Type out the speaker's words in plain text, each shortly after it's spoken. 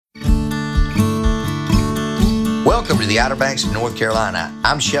Welcome to the Outer Banks of North Carolina.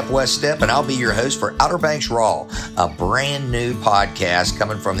 I'm Chef Wes Stepp, and I'll be your host for Outer Banks Raw, a brand new podcast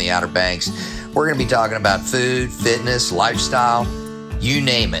coming from the Outer Banks. We're going to be talking about food, fitness, lifestyle, you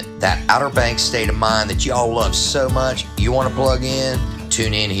name it. That Outer Banks state of mind that y'all love so much, you want to plug in,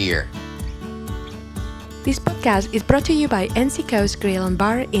 tune in here. This podcast is brought to you by NC Coast Grill and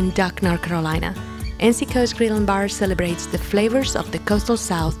Bar in Duck, North Carolina. NC Coast Grill and Bar celebrates the flavors of the coastal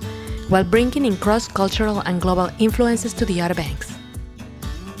South while bringing in cross-cultural and global influences to the Outer Banks.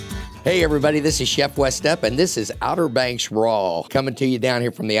 Hey everybody, this is Chef Wes Stepp, and this is Outer Banks Raw, coming to you down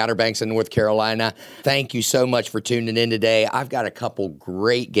here from the Outer Banks of North Carolina. Thank you so much for tuning in today. I've got a couple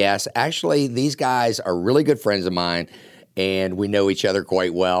great guests. Actually, these guys are really good friends of mine, and we know each other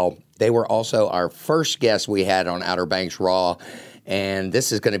quite well. They were also our first guests we had on Outer Banks Raw, and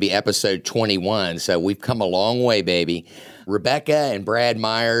this is going to be episode 21, so we've come a long way, baby. Rebecca and Brad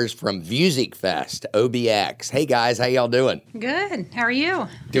Meyers from VusicOBX. Hey guys, how y'all doing? Good. How are you?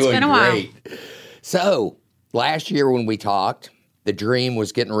 Doing it's been a great. while. So, last year when we talked, the dream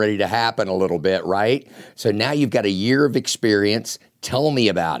was getting ready to happen a little bit, right? So now you've got a year of experience. Tell me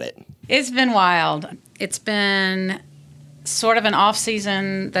about it. It's been wild. It's been sort of an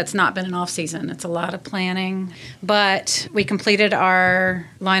off-season that's not been an off-season. It's a lot of planning. But we completed our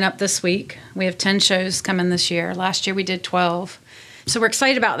lineup this week. We have 10 shows coming this year. Last year we did 12. So we're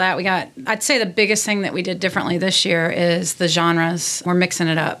excited about that. I'd say the biggest thing that we did differently this year is the genres. We're mixing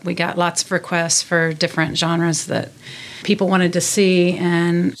it up. We got lots of requests for different genres that people wanted to see.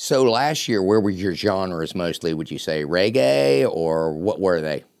 And so last year, where were your genres mostly? Would you say reggae, or what were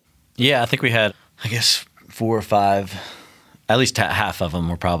they? Yeah, I think we had, 4 or 5. At least half of them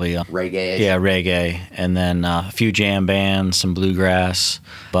were probably reggae. Yeah, reggae, and then a few jam bands, some bluegrass,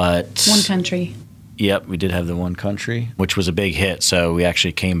 but One Country. Yep, we did have the One Country, which was a big hit. So we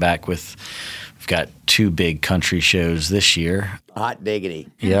actually came back with. We've got 2 big country shows this year. Hot diggity.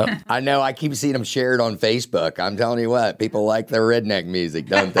 Yep. I know. I keep seeing them shared on Facebook. I'm telling you what, people like their redneck music,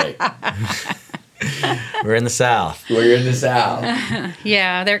 don't they? We're in the South. We're in the South.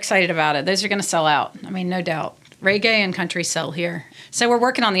 Yeah, they're excited about it. Those are going to sell out. I mean, no doubt. Reggae and country sell here. So we're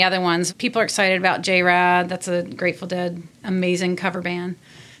working on the other ones. People are excited about J-Rad. That's a Grateful Dead amazing cover band.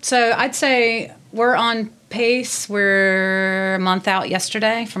 So I'd say we're on pace. We're a month out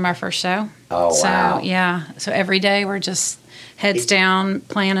yesterday from our first show. Oh, wow. So, yeah. So every day we're just heads down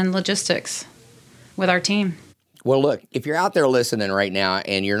planning logistics with our team. Well, look, if you're out there listening right now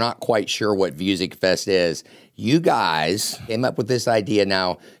and you're not quite sure what Music Fest is, you guys came up with this idea.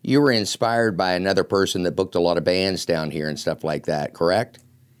 Now, you were inspired by another person that booked a lot of bands down here and stuff like that, correct?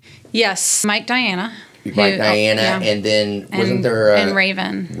 Yes, Mike Diana. And then wasn't there and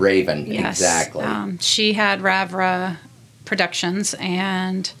Raven. Raven, yes. Exactly. She had Ravra Productions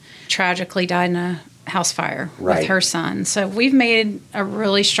and tragically died in a house fire with her son. So we've made a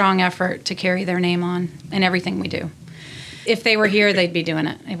really strong effort to carry their name on in everything we do. If they were here, they'd be doing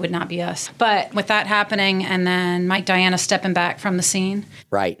it. It would not be us. But with that happening and then Mike Diana stepping back from the scene,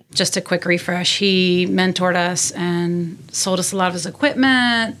 right? Just a quick refresh. He mentored us and sold us a lot of his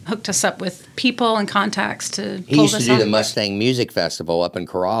equipment, hooked us up with people and contacts to pull this off. He used to do the Mustang Music Festival up in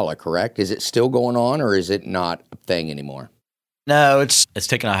Corolla, correct? Is it still going on, or is it not a thing anymore? No, it's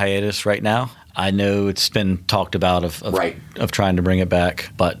taking a hiatus right now. I know it's been talked about of trying to bring it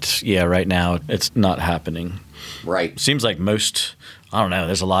back, but yeah, right now it's not happening. Right. Seems like I don't know,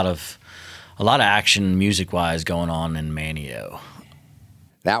 there's a lot of action music-wise going on in Manio.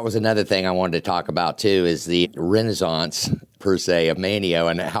 That was another thing I wanted to talk about too, is the renaissance per se of Manio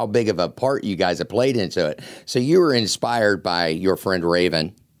and how big of a part you guys have played into it. So you were inspired by your friend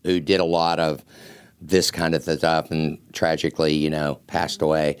Raven, who did a lot of this kind of stuff and tragically, passed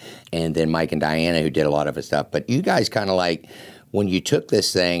away. And then Mike and Diana, who did a lot of his stuff. But you guys kind of like, when you took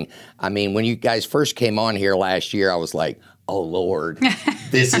this thing, I mean, when you guys first came on here last year, I was like, oh, Lord,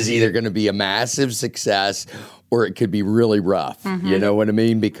 this is either going to be a massive success or it could be really rough. Mm-hmm. You know what I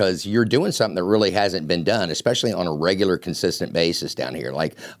mean? Because you're doing something that really hasn't been done, especially on a regular, consistent basis down here.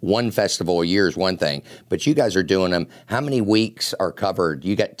 Like one festival a year is one thing, but you guys are doing them. How many weeks are covered?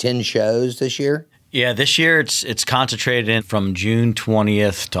 You got 10 shows this year? Yeah, this year it's concentrated in from June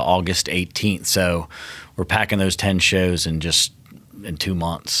 20th to August 18th. So we're packing those 10 shows in 2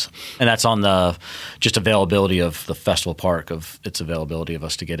 months. And that's on the just availability of the festival park, of its availability of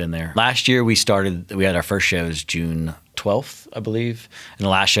us to get in there. Last year we had our first shows June 12th, I believe, and the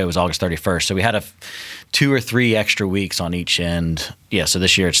last show was August 31st. So we had 2 or 3 extra weeks on each end. Yeah, so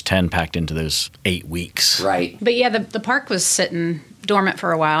this year it's 10 packed into those 8 weeks. Right. But yeah, the park was sitting dormant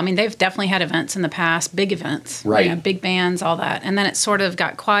for a while. I mean, they've definitely had events in the past, big events, right? Big bands, all that. And then it sort of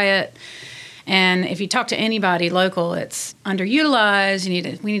got quiet. And if you talk to anybody local, it's underutilized.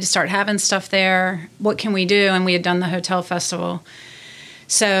 We need to start having stuff there. What can we do? And we had done the hotel festival.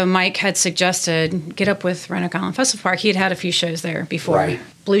 So Mike had suggested get up with Roanoke Island Festival Park. He had had a few shows there before. Right.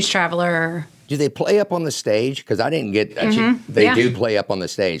 Blues Traveler. Do they play up on the stage? Because I didn't get. They do play up on the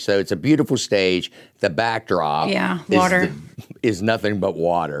stage, so it's a beautiful stage. The backdrop, water, is nothing but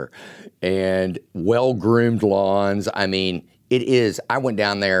water, and well-groomed lawns. I mean, it is. I went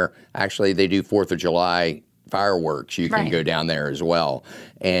down there. Actually, they do 4th of July fireworks. You can go down there as well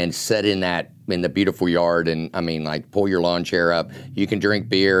and sit in the beautiful yard, and I mean, like, pull your lawn chair up. You can drink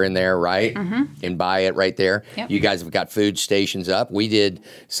beer in there, right? And buy it right there. Yep. You guys have got food stations up. We did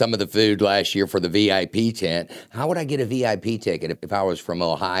some of the food last year for the VIP tent. How would I get a VIP ticket if I was from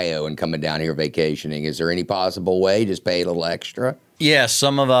Ohio and coming down here vacationing? Is there any possible way? Just pay a little extra? Yeah,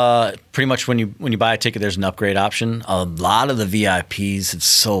 some of pretty much when you buy a ticket, there's an upgrade option. A lot of the VIPs have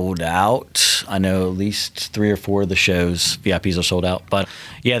sold out. I know at least 3 or 4 of the shows VIPs are sold out. But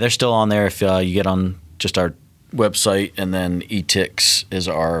yeah, they're still on there if you get on just our website, and then eTix is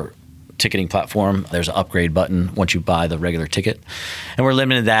our ticketing platform. There's an upgrade button once you buy the regular ticket. And we're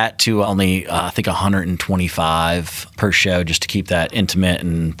limited that to only, I think, 125 per show, just to keep that intimate.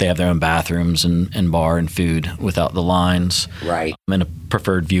 And they have their own bathrooms and bar and food without the lines. Right. In a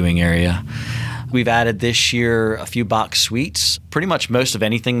preferred viewing area. We've added this year a few box suites. Pretty much most of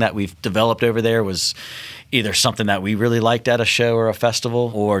anything that we've developed over there was either something that we really liked at a show or a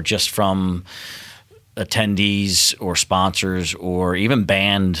festival, or just from attendees or sponsors or even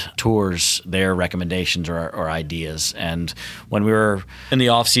band tours, their recommendations or ideas. And when we were in the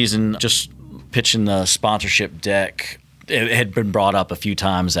off season just pitching the sponsorship deck, it had been brought up a few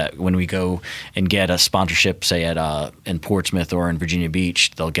times that when we go and get a sponsorship, say in Portsmouth or in Virginia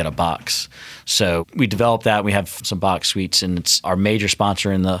Beach, they'll get a box. So we developed that. We have some box suites, and it's our major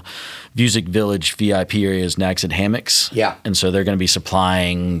sponsor in the Music Village VIP area is Nags and Hammocks. Yeah. And so they're going to be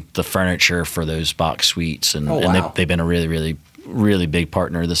supplying the furniture for those box suites. And, they've been a really, really, really big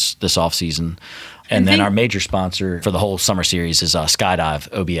partner this off season. And then our major sponsor for the whole summer series is Skydive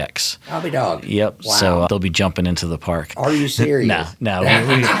OBX. I'll be dog. Yep. Wow. So they'll be jumping into the park. Are you serious? No.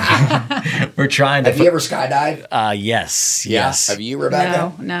 We're trying to. Have you ever skydived? Yes. Yeah. Yes. Have you,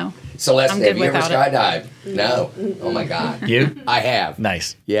 Rebecca? No. Celeste, I'm have good you ever without skydived? No. Oh my God. You? I have.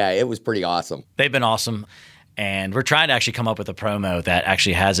 Nice. Yeah, it was pretty awesome. They've been awesome. And we're trying to actually come up with a promo that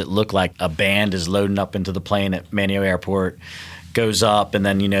actually has it look like a band is loading up into the plane at Manio Airport, goes up, and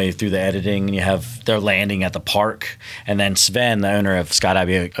then, through the editing, and you have they're landing at the park. And then Sven, the owner of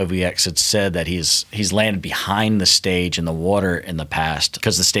Skydive OBX, had said that he's landed behind the stage in the water in the past,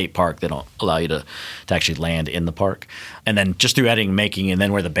 because the state park, they don't allow you to actually land in the park. And then just through editing, making, and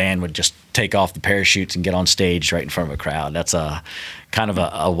then where the band would just take off the parachutes and get on stage right in front of a crowd. That's a kind of a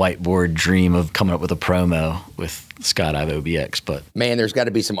whiteboard dream of coming up with a promo with Skydive OBX. But man, there's got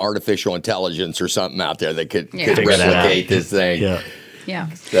to be some artificial intelligence or something out there that could Figure replicate this thing. Yeah.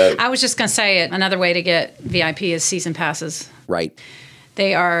 So, I was just going to say it. Another way to get VIP is season passes. right.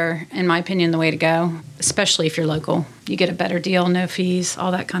 They are, in my opinion, the way to go, especially if you're local. You get a better deal, no fees,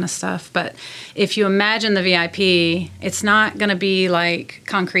 all that kind of stuff. But if you imagine the VIP, it's not going to be like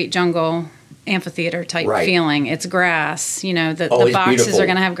concrete jungle amphitheater type feeling. It's grass. The boxes beautiful. are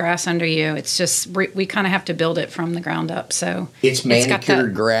going to have grass under you. It's just we kind of have to build it from the ground up. So it's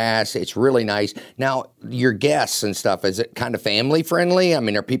manicured grass. It's really nice. Now, your guests and stuff, is it kind of family friendly? I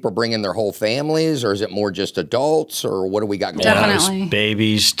mean, are people bringing their whole families, or is it more just adults, or what do we got going on? Definitely.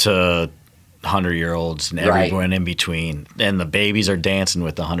 Babies to 100-year-olds and everyone in between. And the babies are dancing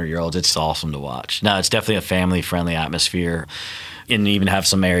with the 100-year-olds. It's awesome to watch. No, it's definitely a family-friendly atmosphere. And even have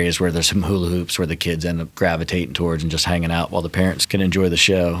some areas where there's some hula hoops where the kids end up gravitating towards and just hanging out while the parents can enjoy the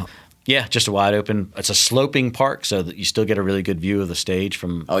show. Yeah, just a wide open. It's a sloping park, so that you still get a really good view of the stage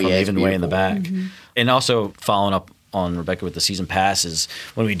from even way in the back. Mm-hmm. And also following up on Rebecca with the season passes,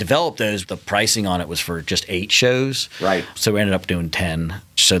 when we developed those, the pricing on it was for just 8 shows. Right. So we ended up doing 10.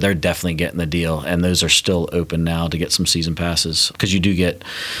 So they're definitely getting the deal. And those are still open now to get some season passes, because you do get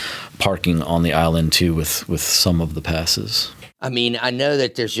parking on the island too with some of the passes. I mean, I know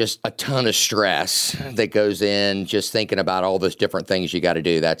that there's just a ton of stress that goes in just thinking about all those different things you got to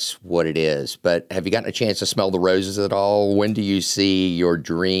do. That's what it is. But have you gotten a chance to smell the roses at all? When do you see your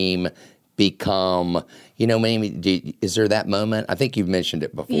dream become, maybe, is there that moment? I think you've mentioned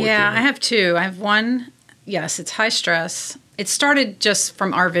it before. Yeah, Jenny. I have 2. I have one, yes, it's high stress. It started just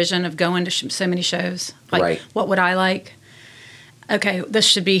from our vision of going to so many shows. Like, what would I like? Okay, this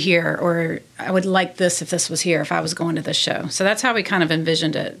should be here, or I would like this if this was here, if I was going to this show. So that's how we kind of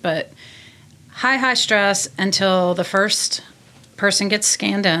envisioned it. But high stress until the first person gets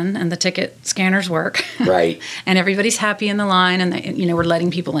scanned in and the ticket scanners work. Right. And everybody's happy in the line, and we're letting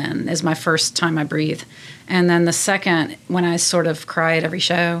people in is my first time I breathe. And then the second, when I sort of cry at every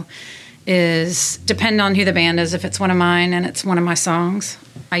show, is depending on who the band is. If it's one of mine and it's one of my songs,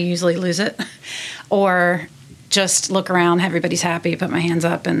 I usually lose it. Or just look around, everybody's happy, put my hands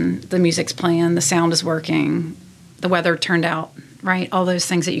up, and the music's playing, the sound is working, the weather turned out, right? All those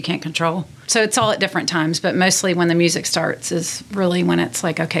things that you can't control. So it's all at different times, but mostly when the music starts is really when it's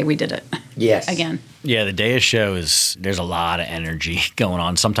like, okay, we did it. Yes. Again. Yeah, the day of show there's a lot of energy going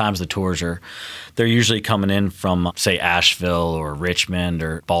on. Sometimes the tours they're usually coming in from, say, Asheville or Richmond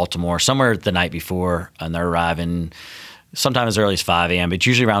or Baltimore, somewhere the night before, and they're arriving sometimes as early as 5 a.m., but it's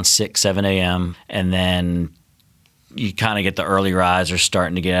usually around 6, 7 a.m., and then you kind of get the early risers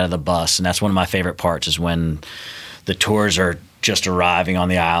starting to get out of the bus, and that's one of my favorite parts is when the tours are just arriving on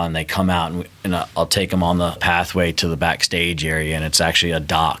the island. They come out, and I'll take them on the pathway to the backstage area, and it's actually a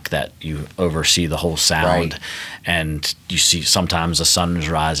dock that you oversee the whole sound. Right. And you see sometimes the sun is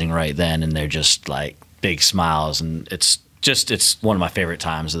rising right then, and they're just like big smiles, and it's one of my favorite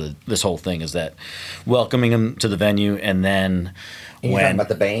times of this whole thing is that welcoming them to the venue, and then You're talking about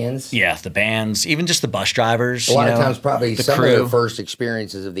the bands? Yeah, the bands, even just the bus drivers. A lot of times probably the some crew. of their first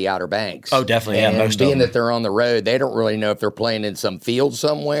experiences of the Outer Banks. Oh, definitely, and yeah, most of being them. that they're on the road, they don't really know if they're playing in some field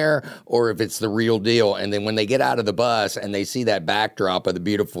somewhere or if it's the real deal. And then when they get out of the bus and they see that backdrop of the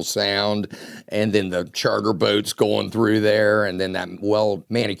beautiful sound and then the charter boats going through there and then that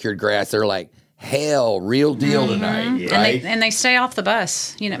well-manicured grass, they're like, hell, real deal tonight, right? And they stay off the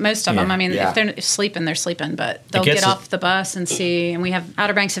bus. Most of them. Yeah. I mean, Yeah. if they're sleeping, they're sleeping. But they'll gets get off the bus and see. And we have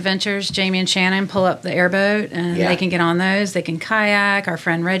Outer Banks Adventures. Jamie and Shannon pull up the airboat, and Yeah. they can get on those. They can kayak. Our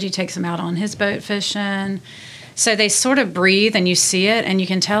friend Reggie takes them out on his boat fishing. So they sort of breathe, and you see it, and you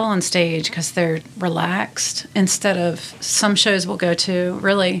can tell on stage because they're relaxed. Instead of some shows we'll go to,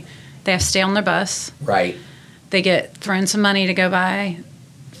 really, they have to stay on their bus. Right. They get thrown some money to go buy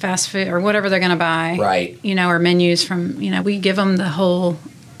fast food or whatever they're going to buy, Right. or menus from, we give them the whole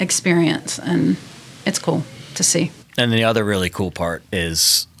experience, and it's cool to see. And the other really cool part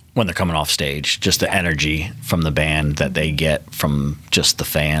is when they're coming off stage, just the energy from the band that they get from just the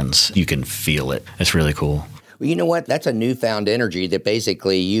fans. You can feel it. It's really cool. Well, you know what? That's a newfound energy that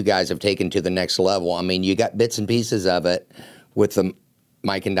basically you guys have taken to the next level. I mean, you got bits and pieces of it with the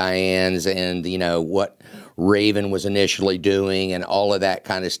Mike and Diane's and, what Raven was initially doing and all of that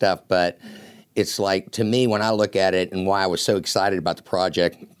kind of stuff. But it's like, to me, when I look at it and why I was so excited about the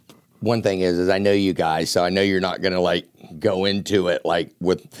project, one thing is I know you guys, so I know you're not going to go into it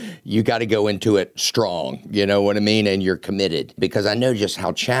you got to go into it strong, you know what I mean? And you're committed because I know just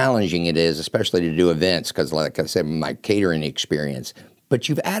how challenging it is, especially to do events because like I said, my catering experience. But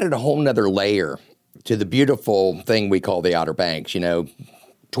you've added a whole nother layer to the beautiful thing we call the Outer Banks.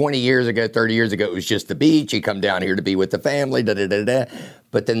 20 years ago, 30 years ago, it was just the beach. You come down here to be with the family, da-da-da-da.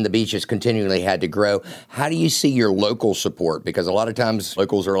 But then the beach has continually had to grow. How do you see your local support? Because a lot of times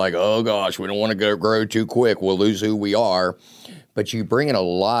locals are like, oh, gosh, we don't want to grow too quick. We'll lose who we are. But you bring in a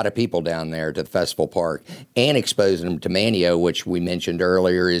lot of people down there to the festival park and exposing them to Manio, which we mentioned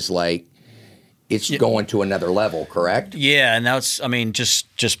earlier is it's going to another level, correct? Yeah, and that's,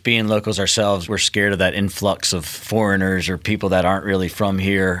 just being locals ourselves, we're scared of that influx of foreigners or people that aren't really from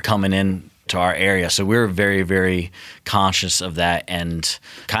here coming in to our area. So we're very, very conscious of that and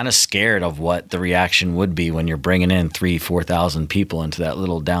kind of scared of what the reaction would be when you're bringing in 3,000-4,000 people into that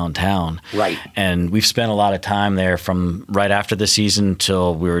little downtown. Right. And we've spent a lot of time there from right after the season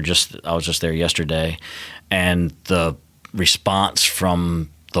till I was just there yesterday. And the response from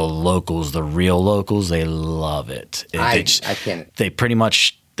the locals, the real locals, they love it. I can't. They pretty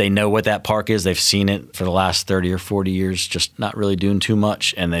much, they know what that park is. They've seen it for the last 30 or 40 years, just not really doing too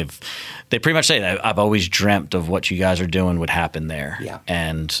much. And they pretty much say that I've always dreamt of what you guys are doing would happen there. Yeah.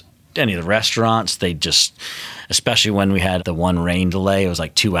 And any of the restaurants, they just, especially when we had the one rain delay, it was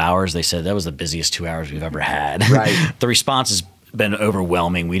like 2 hours. They said that was the busiest 2 hours we've ever had. Right. The response has been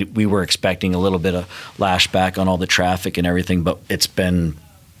overwhelming. We were expecting a little bit of lashback on all the traffic and everything, but it's been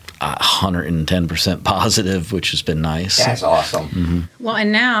 110% positive, which has been nice. That's awesome. Mm-hmm. Well,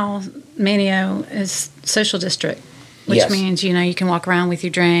 and now Manio is social district, which means, you can walk around with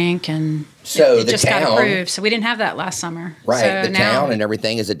your drink, and it just got approved. So we didn't have that last summer. Right. So the town and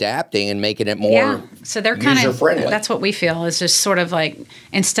everything is adapting and making it more so they're kind of user-friendly. That's what we feel is just sort of like,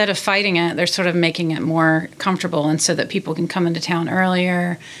 instead of fighting it, they're sort of making it more comfortable, and so that people can come into town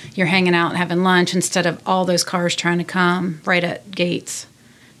earlier. You're hanging out and having lunch instead of all those cars trying to come right at gates.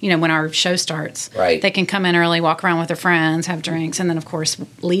 when our show starts. Right. They can come in early, walk around with their friends, have drinks, and then, of course,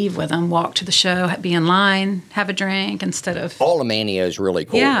 leave with them, walk to the show, be in line, have a drink instead of... All of Mania is really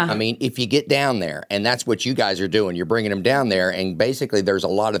cool. Yeah. I mean, if you get down there, and that's what you guys are doing, you're bringing them down there, and basically there's a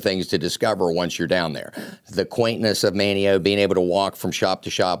lot of things to discover once you're down there. The quaintness of Mania, being able to walk from shop to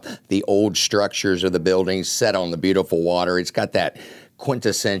shop, the old structures of the buildings set on the beautiful water. It's got that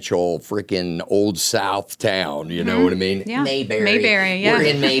quintessential freaking old South town, you know what I mean? Yeah. Mayberry, yeah. We're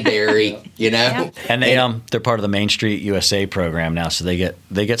in Mayberry, Yeah. And they're part of the Main Street USA program now, so they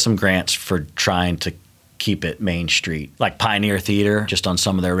get some grants for trying to keep it Main Street, like Pioneer Theater, just on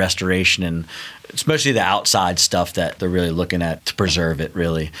some of their restoration, and it's mostly the outside stuff that they're really looking at to preserve it,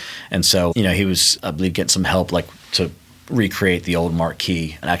 really. And so, he was, I believe, getting some help, like to recreate the old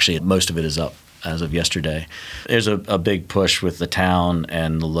marquee, and actually most of it is up as of yesterday. There's a big push with the town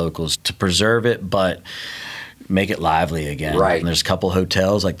and the locals to preserve it, but make it lively again. Right. And there's a couple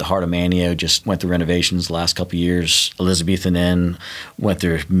hotels, like the Heart of Mania just went through renovations the last couple of years. Elizabethan Inn went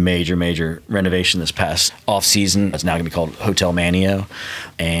through major renovation this past off-season. It's now going to be called Hotel Manio.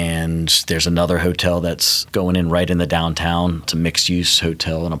 And there's another hotel that's going in right in the downtown. It's a mixed-use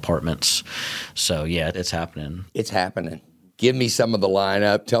hotel and apartments. So, yeah, it's happening. It's happening. Give me some of the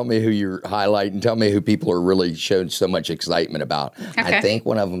lineup. Tell me who you're highlighting. Tell me who people are really showing so much excitement about. Okay. I think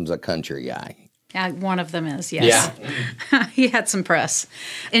one of them's a country guy. One of them is, yes. Yeah. He had some press.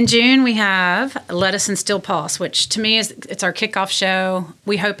 In June, we have Lettuce and Still Pulse, which to me it's our kickoff show.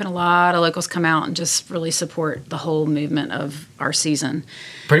 We hope a lot of locals come out and just really support the whole movement of our season.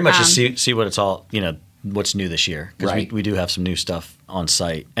 Pretty much just see what it's all, what's new this year. Because Right. we do have some new stuff on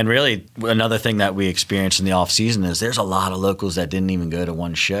site. And really, another thing that we experienced in the off season is there's a lot of locals that didn't even go to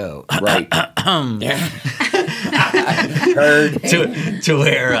one show. Right. Heard. to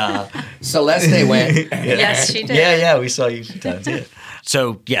where Celeste went. Yes, she did. Yeah, we saw you sometimes. Yeah.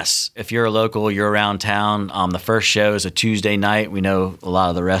 So yes, if you're a local, you're around town. The first show is a Tuesday night. We know a lot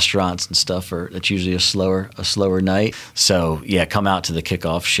of the restaurants and stuff it's usually a slower night. So yeah, come out to the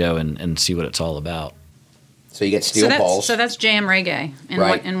kickoff show and see what it's all about. So you get Steel Pulse. So that's jam reggae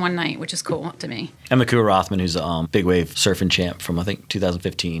Right. in one night, which is cool to me. And Makua Rothman, who's a big wave surfing champ from I think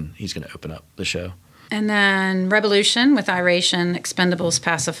 2015, he's going to open up the show. And then Revolution with Iration, Expendables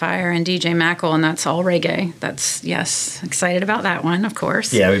Pacifier, and DJ Mackle, and that's all reggae. That's, yes, excited about that one, of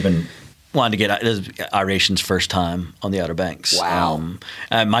course. Yeah, we've been wanting to get this is Iration's first time on the Outer Banks. Wow.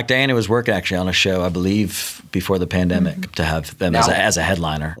 Mike Diana was working actually on a show, I believe, before the pandemic to have them as a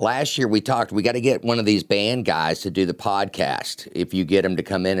headliner. Last year we talked, we got to get one of these band guys to do the podcast. If you get them to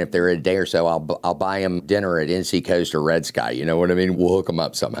come in, if they're a day or so, I'll buy them dinner at NC Coast or Red Sky. You know what I mean? We'll hook them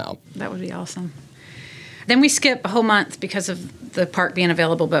up somehow. That would be awesome. Then we skip a whole month because of the park being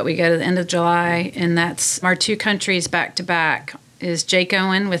available, but we go to the end of July, and that's our two countries back-to-back is Jake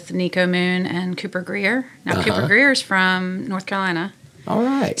Owen with Nico Moon and Cooper Greer. Now, Cooper Greer's from North Carolina. All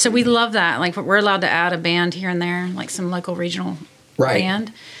right. So we love that. Like, we're allowed to add a band here and there, like some local regional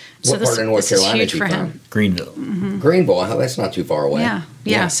band. So What part of North this is Carolina huge is he for from? him. Greenville. Greenville. Oh, that's not too far away.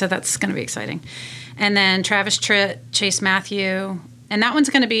 Yeah. So that's going to be exciting. And then Travis Tritt, Chase Matthew, and that one's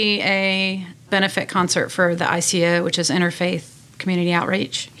going to be a benefit concert for the ICO, which is Interfaith Community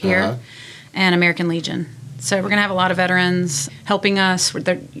Outreach here, and American Legion. So we're going to have a lot of veterans helping us.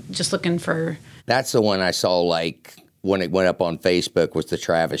 They're just looking for... That's the one I saw, like, when it went up on Facebook was the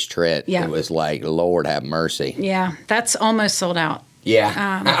Travis Tritt. Yeah. It was like, Lord have mercy. Yeah, that's almost sold out.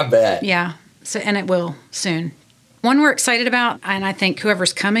 Yeah, I bet. Yeah, so and it will soon. One we're excited about, and I think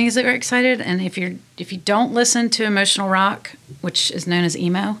whoever's coming is very excited. And if you don't listen to emotional rock, which is known as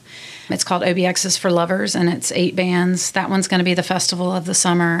emo, it's called OBX is for Lovers, and it's 8 bands. That one's going to be the festival of the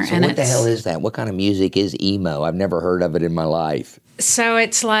summer. So what the hell is that? What kind of music is emo? I've never heard of it in my life. So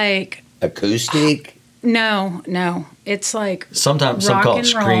it's like acoustic. No, it's like sometimes some rock call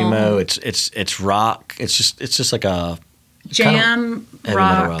it and roll. screamo. It's rock. It's just like a jam kind of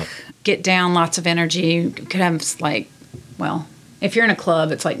rock. Get down, lots of energy. You could have like, well, if you're in a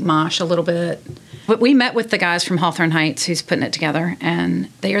club, it's like mosh a little bit. But we met with the guys from Hawthorne Heights who's putting it together, and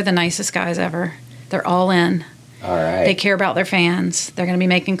they are the nicest guys ever. They're all in. All right. They care about their fans. They're going to be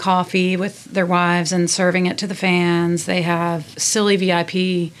making coffee with their wives and serving it to the fans. They have silly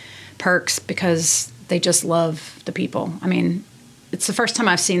VIP perks because they just love the people. I mean, it's the first time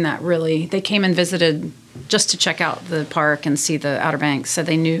I've seen that, really. They came and visited just to check out the park and see the Outer Banks, so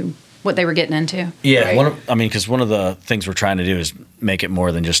they knew what they were getting into. Yeah, because one of the things we're trying to do is make it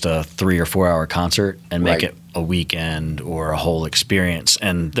more than just a 3 or 4 hour concert and make it a weekend or a whole experience,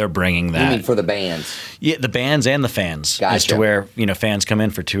 and they're bringing that. You mean for the bands? Yeah, the bands and the fans. Gotcha. As to where, fans come in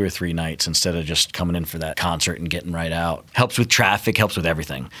for 2 or 3 nights instead of just coming in for that concert and getting right out. Helps with traffic, helps with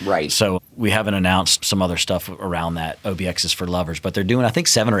everything. Right. So we haven't announced some other stuff around that. OBX is for lovers, but they're doing, I think,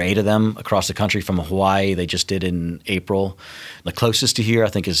 7 or 8 of them across the country. From Hawaii, they just did in April. The closest to here, I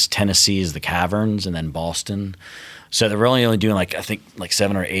think, is Tennessee, is the Caverns, and then Boston. So they're only doing I think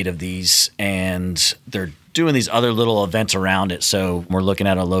 7 or 8 of these, and they're doing these other little events around it. So we're looking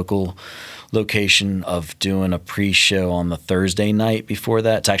at a local location of doing a pre-show on the Thursday night before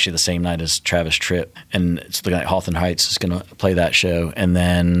that. It's actually the same night as Travis Tritt, and it's looking like Hawthorne Heights is going to play that show. And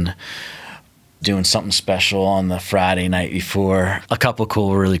then doing something special on the Friday night before. A couple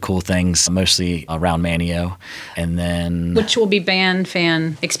really cool things, mostly around Manio. And then... Which will be band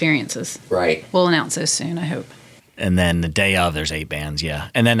fan experiences. Right. We'll announce those soon, I hope. And then the day of, there's 8 bands, yeah.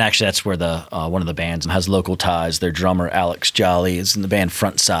 And then actually that's where the one of the bands has local ties. Their drummer, Alex Jolly, is in the band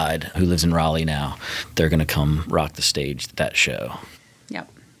Frontside, who lives in Raleigh now. They're going to come rock the stage at that show. Yep.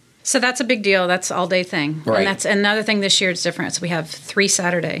 So that's a big deal. That's all day thing. Right. And that's another thing this year is different. So we have 3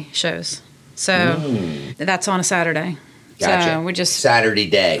 Saturday shows. So that's on a Saturday. Gotcha. So we just... Saturday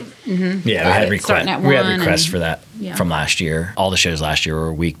day. Mm-hmm. Yeah, Starting at we had 1 requests and- for that Yeah. from last year. All the shows last year were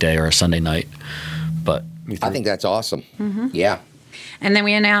a weekday or a Sunday night. But I think that's awesome. Yeah. And then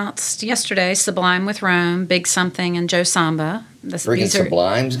we announced yesterday Sublime with Rome, Big Something, and Joe Samba. Freaking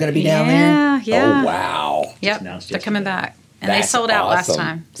Sublime's going to be down there? Yeah. Oh, wow. Yep, announced they're coming back. And That's they sold out last awesome.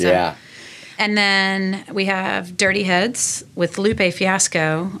 time. So. Yeah. And then we have Dirty Heads with Lupe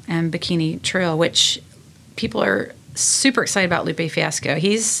Fiasco and Bikini Trill, which people are super excited about Lupe Fiasco.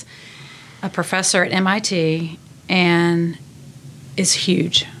 He's a professor at MIT and is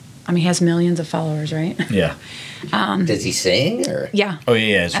huge. I mean, he has millions of followers, right? yeah. Does he sing? Or? Yeah. Oh,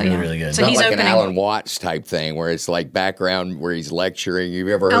 yeah, it's really, yeah. really good. So Not he's like opening. an Alan Watts type thing where it's like background where he's lecturing. You've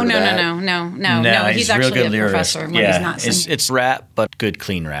ever heard Oh, of no, that? no. He's real actually good a lyricist. professor when Yeah, he's not singing. it's rap, but good,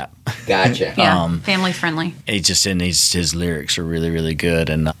 clean rap. Gotcha. Yeah, family friendly. He's just in his lyrics are really, really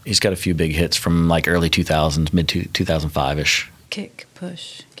good, and he's got a few big hits from like early 2000s, mid 2005-ish. Kick,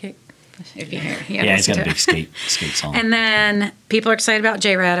 push, kick, push. If you hear, Yeah, he's listen got a to big it. skate song. And then people are excited about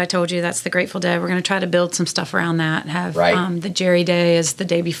J-Rad. I told you that's the Grateful Dead. We're going to try to build some stuff around that. Have Right. the Jerry Day is the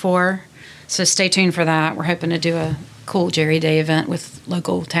day before, so stay tuned for that. We're hoping to do a cool Jerry Day event with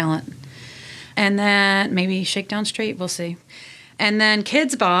local talent, and then maybe Shakedown Street. We'll see. And then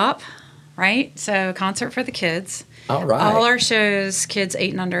Kids Bop, right? So concert for the kids. All right. All our shows, kids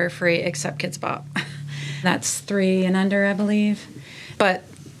 8 and under, are free except Kids Bop. That's 3 and under, I believe. But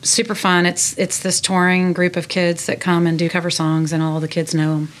super fun. It's this touring group of kids that come and do cover songs, and all the kids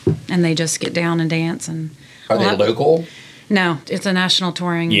know them, and they just get down and dance. And Are they local? No, it's a national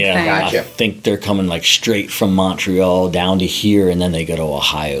touring thing. Gotcha. I think they're coming like straight from Montreal down to here, and then they go to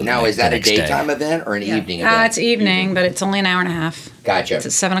Ohio. Now, is that a daytime event or an evening event? It's evening, but it's only an hour and a half. Gotcha. It's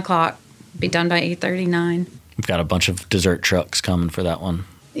at 7 o'clock. Be done by 8:39. We've got a bunch of dessert trucks coming for that one.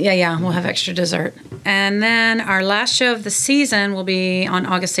 Yeah, we'll have extra dessert. And then our last show of the season will be on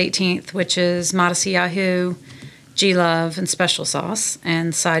August 18th, which is Modesty Yahoo, G-Love, and Special Sauce,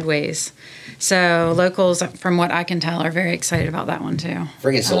 and Sideways. So locals, from what I can tell, are very excited about that one, too.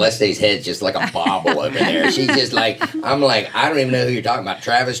 Freaking Celeste's head's just like a bobble over there. She's just like, I'm like, I don't even know who you're talking about.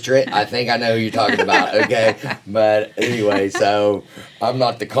 Travis Tritt, I think I know who you're talking about, okay? But anyway, so I'm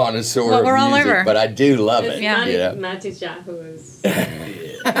not the connoisseur Well, we're of all music, over. but I do love it. Yeah. You know? Matty Yahoo is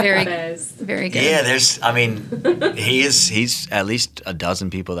Very, best. very good. Yeah, he's at least a dozen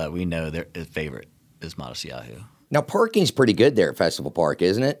people that we know their favorite is Modesty Yahoo. Now, parking's pretty good there at Festival Park,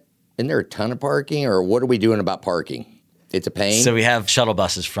 isn't it? Isn't there a ton of parking, or what are we doing about parking? It's a pain? So we have shuttle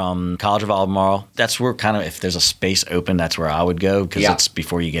buses from College of Albemarle. That's where kind of, if there's a space open, that's where I would go because Yeah. it's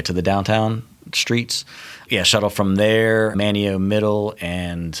before you get to the downtown streets. Yeah, shuttle from there, Manio Middle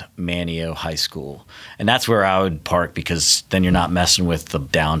and Manio High School. And that's where I would park because then you're not messing with the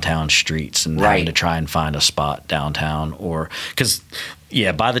downtown streets and having to try and find a spot downtown. Or because,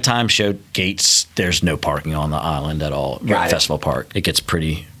 yeah, by the time show gates, there's no parking on the island at all. Got it. Festival Park. It gets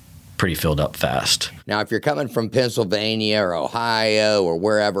pretty filled up fast. Now, if you're coming from Pennsylvania or Ohio or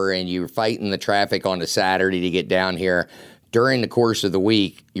wherever and you're fighting the traffic on a Saturday to get down here, during the course of the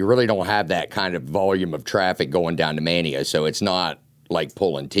week, you really don't have that kind of volume of traffic going down to Manio, so it's not like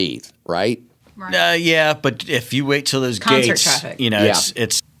pulling teeth, right? Yeah, but if you wait till those Concert gates, traffic.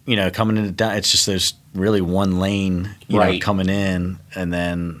 It's coming into down. It's just there's really one lane, Right. coming in, and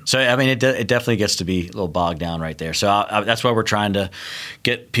then so I mean it definitely gets to be a little bogged down right there. So that's why we're trying to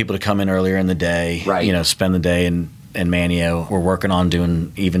get people to come in earlier in the day, Right. Spend the day and in Manio. We're working on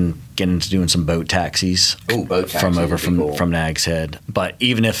getting into doing some boat taxis. Ooh, boat taxis from Nag's Head. But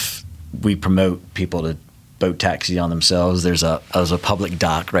even if we promote people to boat taxi on themselves, there's a public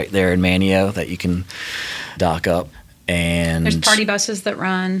dock right there in Manio that you can dock up. And there's party buses that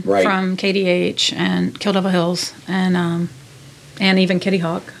run from KDH and Kill Devil Hills and even Kitty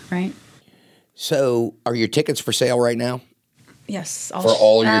Hawk, right? So, are your tickets for sale right now? Yes. For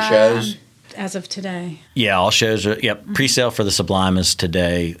all your shows? As of today. Yeah, all shows are, pre-sale for the Sublime is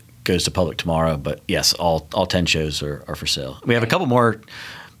today, goes to public tomorrow, but yes, all 10 shows are for sale. We have a couple more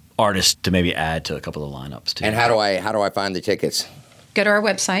artists to maybe add to a couple of the lineups too. And how do I find the tickets? Go to our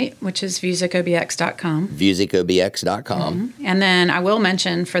website, which is VusicOBX.com. VusicOBX.com. Mm-hmm. And then I will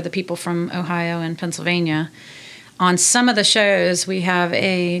mention for the people from Ohio and Pennsylvania, on some of the shows, we have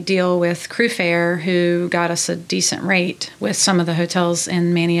a deal with Crew Fair, who got us a decent rate with some of the hotels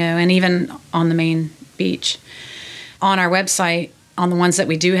in Manio and even on the main beach. On our website, on the ones that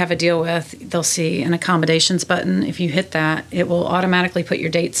we do have a deal with, they'll see an accommodations button. If you hit that, it will automatically put your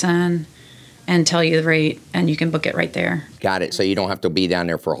dates in and tell you the rate, and you can book it right there. Got it. So you don't have to be down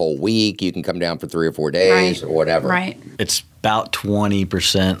there for a whole week. You can come down for 3 or 4 days or whatever. Right. It's about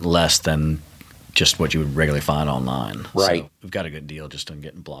 20% less than just what you would regularly find online. Right. So we've got a good deal just on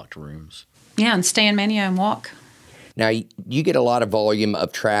getting blocked rooms. Yeah, and stay in Manio and walk. Now, you get a lot of volume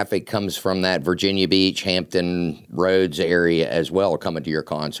of traffic comes from that Virginia Beach, Hampton Roads area as well coming to your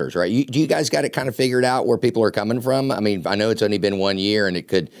concerts, right? Do you guys got it kind of figured out where people are coming from? I mean, I know it's only been 1 year and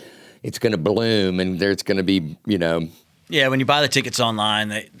it's going to bloom and there's going to be, Yeah, when you buy the tickets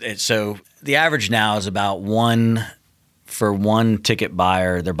online, so the average now is about for one ticket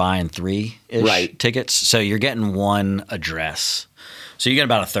buyer, they're buying 3-ish tickets. So you're getting one address. So you get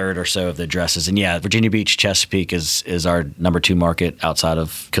about a third or so of the addresses. And yeah, Virginia Beach, Chesapeake is our number 2 market outside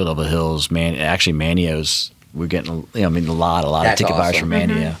of Kill Devil Hills. Actually, Manio's, we're getting a lot of ticket buyers from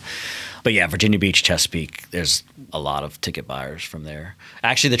Manio. Mm-hmm. But yeah, Virginia Beach, Chesapeake, there's a lot of ticket buyers from there.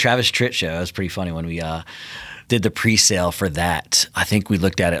 Actually, the Travis Tritt show, was pretty funny when we did the pre-sale for that. I think we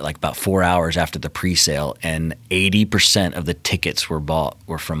looked at it like about 4 hours after the pre-sale, and 80% of the tickets were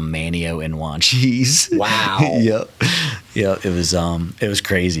from Manio and Wanchese. Wow. Yep. It was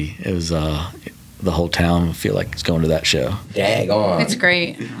crazy. It was the whole town, I feel like, is going to that show. Daggone. It's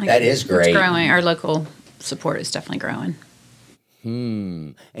great. That is great. It's growing. Our local support is definitely growing.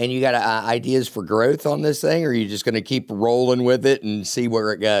 And you got ideas for growth on this thing, or are you just going to keep rolling with it and see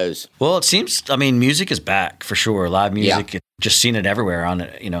where it goes? Well, it seems, music is back for sure. Live music, just seen it everywhere in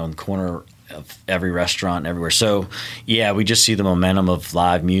the corner of every restaurant, everywhere. So, yeah, we just see the momentum of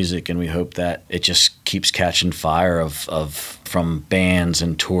live music, and we hope that it just keeps catching fire from bands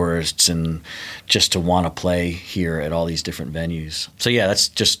and tourists, and just to want to play here at all these different venues. So, yeah, that's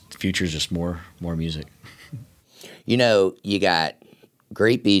just future's just more music. You got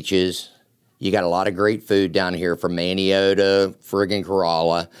great beaches. You got a lot of great food down here from Manio to friggin'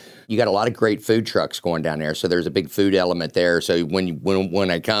 Corolla. You got a lot of great food trucks going down there, so there's a big food element there. So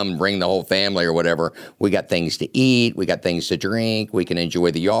when I come, bring the whole family or whatever, we got things to eat, we got things to drink, we can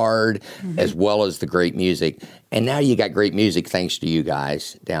enjoy the yard, as well as the great music. And now you got great music thanks to you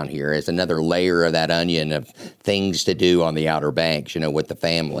guys down here as another layer of that onion of things to do on the Outer Banks, with the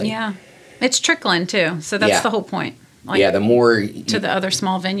family. Yeah. It's trickling, too, so that's the whole point. The more... to the other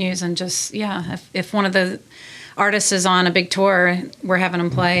small venues, and just, if one of the artists is on a big tour, we're having them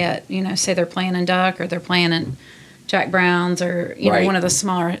play at, say they're playing in Duck, or they're playing at Jack Brown's, or, one of the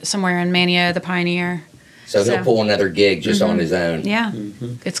smaller, somewhere in Manio, the Pioneer. So he'll pull another gig just on his own. Yeah,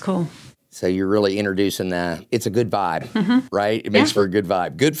 it's cool. So you're really introducing it's a good vibe, right? It makes for a good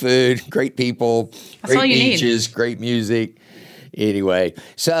vibe. Good food, great people, That's great beaches, great music. Anyway,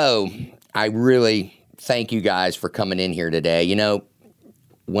 so I really thank you guys for coming in here today.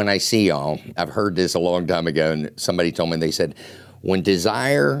 When I see y'all, I've heard this a long time ago, and somebody told me, they said, when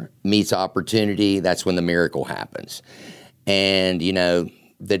desire meets opportunity, that's when the miracle happens. And,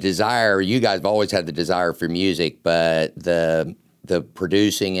 the desire, you guys have always had the desire for music, but the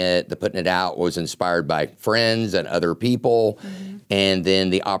producing it, the putting it out was inspired by friends and other people. And then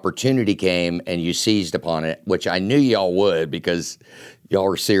the opportunity came and you seized upon it, which I knew y'all would, because y'all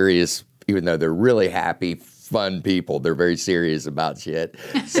are serious. Even though they're really happy, fun people, they're very serious about shit.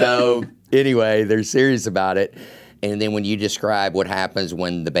 So anyway, they're serious about it. And then when you describe what happens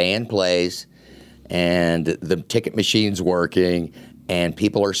when the band plays and the ticket machine's working and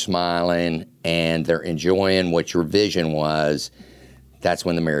people are smiling and they're enjoying what your vision was, that's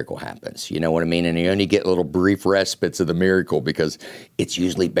when the miracle happens. You know what I mean? And you only get little brief respites of the miracle because it's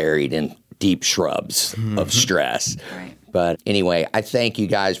usually buried in deep shrubs of stress. Right. But anyway, I thank you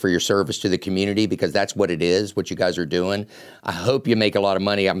guys for your service to the community, because that's what it is, what you guys are doing. I hope you make a lot of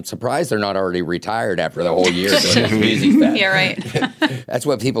money. I'm surprised they're not already retired after the whole year doing this music fest. Yeah, right. That's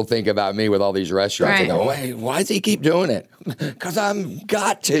what people think about me with all these restaurants. Right. They go, "Wait, why does he keep doing it?" Because I'm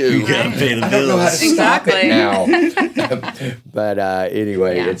got to. You gotta pay the I don't know how to bills. stop it Exactly. now. But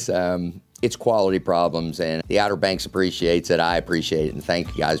anyway, Yeah. it's quality problems, and the Outer Banks appreciates it. I appreciate it, and thank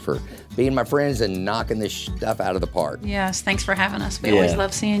you guys for being my friends and knocking this stuff out of the park. Yes, thanks for having us. We Yeah. always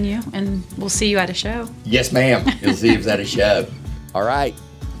love seeing you, and we'll see you at a show. Yes, ma'am. You'll see us at a show. All right,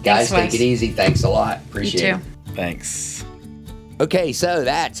 guys, Thanks, take Wes. it easy. Thanks a lot. You Appreciate too. it. Thanks. Okay, so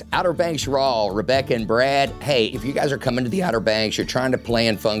that's Outer Banks Raw, Rebecca and Brad. Hey, if you guys are coming to the Outer Banks, you're trying to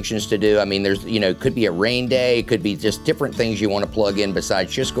plan functions to do. I mean, there's, it could be a rain day, it could be just different things you want to plug in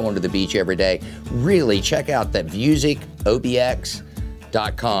besides just going to the beach every day. Really check out the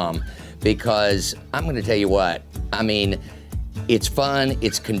VusicOBX.com, because I'm going to tell you what, I mean, it's fun,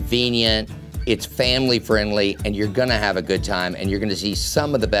 it's convenient, it's family friendly, and you're gonna have a good time, and you're gonna see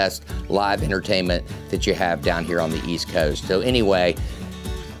some of the best live entertainment that you have down here on the East Coast. So anyway,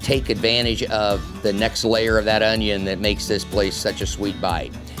 take advantage of the next layer of that onion that makes this place such a sweet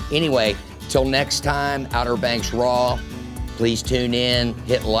bite. Anyway, till next time, Outer Banks Raw, please tune in,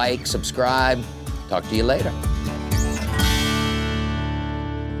 hit like, subscribe. Talk to you later.